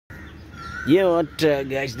You know what,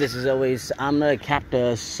 guys, this is always, I'm not a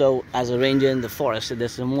captor, so as a ranger in the forest,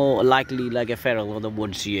 this is more likely like a feral of the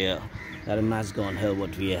woods here. That a mass gone hell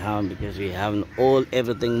what we have, because we have all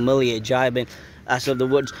everything Malay jibing as of the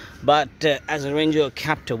woods. But as a ranger or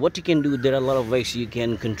captor, what you can do, there are a lot of ways you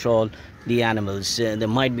can control the animals. There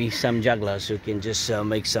might be some jugglers who can just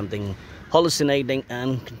make something hallucinating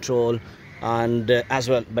and control, and as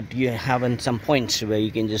well, but you have in some points where you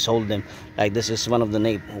can just hold them. Like this is one of the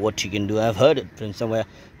nape what you can do. I've heard it from somewhere.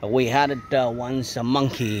 We had it once, a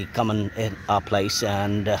monkey coming in our place,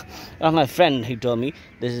 and my friend who told me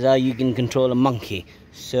this is how you can control a monkey.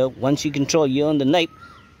 So once you control you on the nape,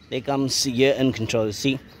 they come here and control.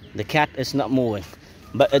 See, the cat is not moving,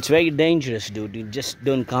 but it's very dangerous, dude. You just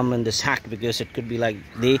don't come in this hack, because it could be like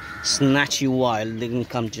they snatch you while they can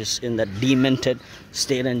come just in that demented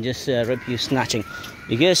state and just rip you snatching.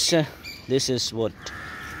 Because this is what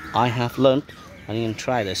I have learned, and you can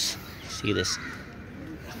try this. See this.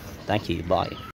 Thank you. Bye.